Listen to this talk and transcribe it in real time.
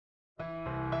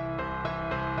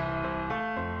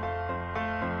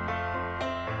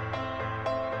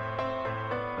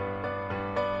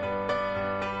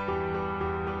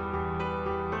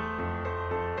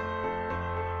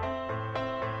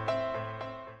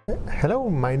Hello,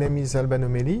 my name is Alban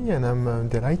Omeli and I'm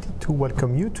delighted to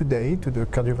welcome you today to the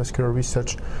Cardiovascular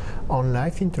Research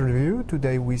Onlife interview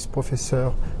today with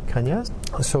Professor Kranias.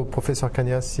 So Professor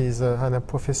Kranias is a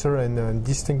professor and a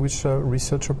distinguished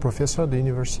researcher professor at the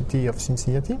University of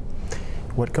Cincinnati.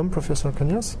 Welcome, Professor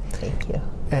Kranias. Thank you.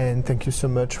 And thank you so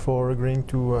much for agreeing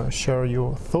to share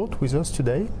your thought with us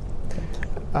today.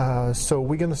 So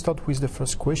we're going to start with the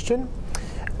first question.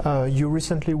 You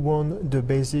recently won the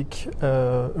basic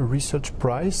research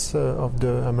prize of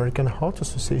the American Heart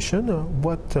Association.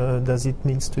 What does it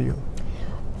mean to you?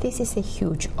 This is a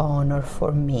huge honor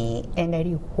for me and a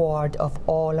reward of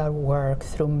all our work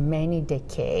through many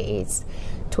decades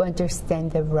to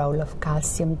understand the role of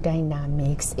calcium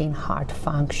dynamics in heart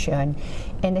function,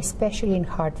 and especially in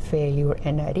heart failure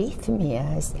and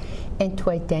arrhythmias, and to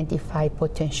identify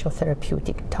potential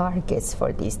therapeutic targets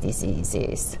for these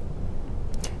diseases.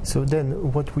 So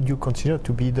then, what would you consider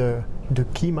to be the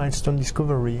key milestone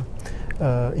discovery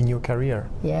in your career?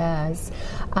 Yes,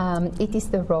 it is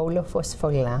the role of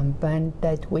phospholamban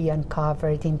that we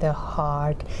uncovered in the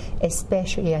heart,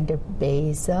 especially under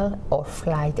basal or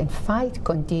flight and fight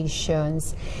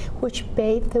conditions, which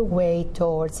paved the way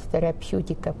towards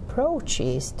therapeutic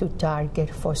approaches to target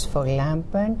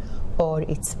phospholamban or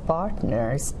its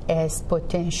partners as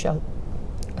potential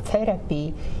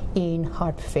therapy in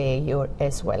heart failure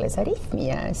as well as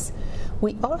arrhythmias.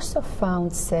 We also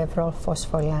found several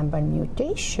phospholamban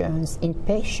mutations in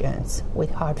patients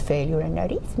with heart failure and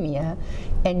arrhythmia,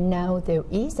 and now there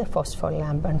is a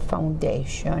phospholamban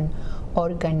foundation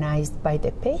organized by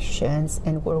the patients,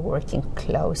 and we're working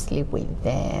closely with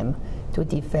them to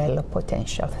develop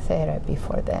potential therapy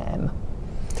for them.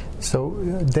 So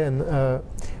then,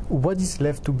 what is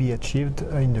left to be achieved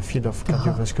in the field of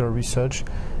cardiovascular research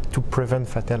to prevent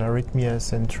fatal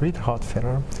arrhythmias and treat heart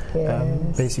failure?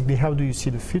 Yes. Basically, how do you see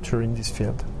the future in this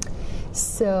field?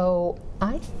 So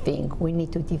I think we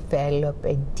need to develop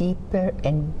a deeper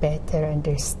and better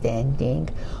understanding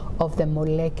of the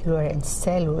molecular and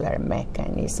cellular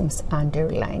mechanisms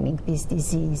underlying these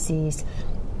diseases,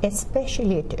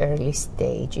 especially at early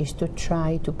stages, to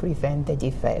try to prevent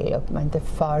the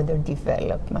further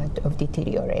development of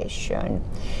deterioration.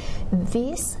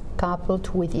 This,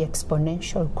 coupled with the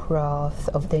exponential growth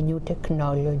of the new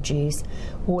technologies,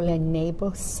 will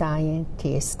enable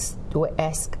scientists to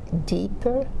ask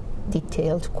deeper,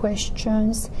 detailed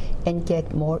questions and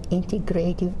get more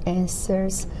integrative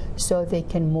answers so they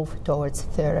can move towards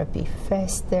therapy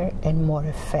faster and more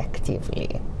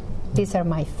effectively. These are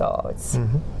my thoughts.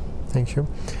 Mm-hmm. Thank you.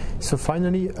 So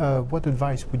finally, what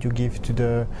advice would you give to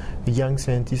the young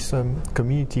scientist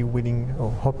community willing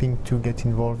or hoping to get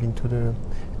involved into the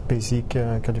basic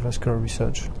cardiovascular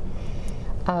research?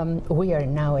 We are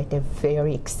now at a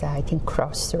very exciting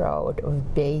crossroad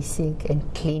of basic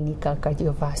and clinical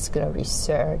cardiovascular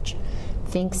research.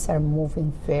 Things are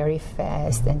moving very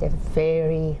fast and at a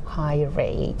very high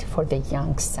rate for the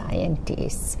young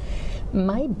scientists.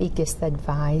 My biggest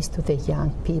advice to the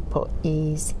young people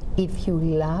is, if you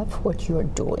love what you're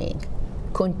doing,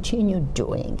 continue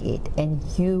doing it and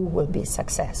you will be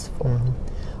successful.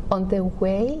 Mm-hmm. On the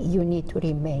way, you need to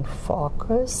remain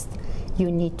focused, you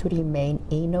need to remain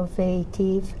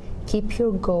innovative, keep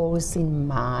your goals in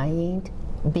mind,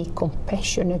 be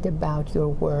compassionate about your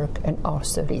work, and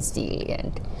also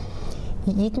resilient.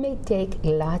 It may take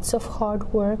lots of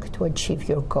hard work to achieve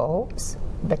your goals,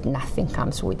 but nothing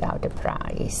comes without a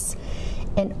price.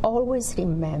 And always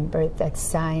remember that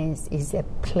science is a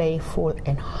playful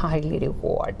and highly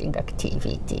rewarding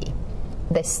activity.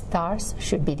 The stars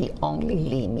should be the only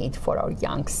limit for our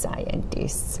young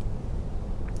scientists.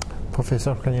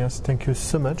 Professor Kranias, thank you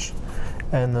so much,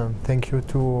 and thank you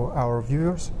to our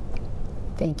viewers.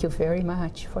 Thank you very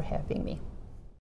much for having me.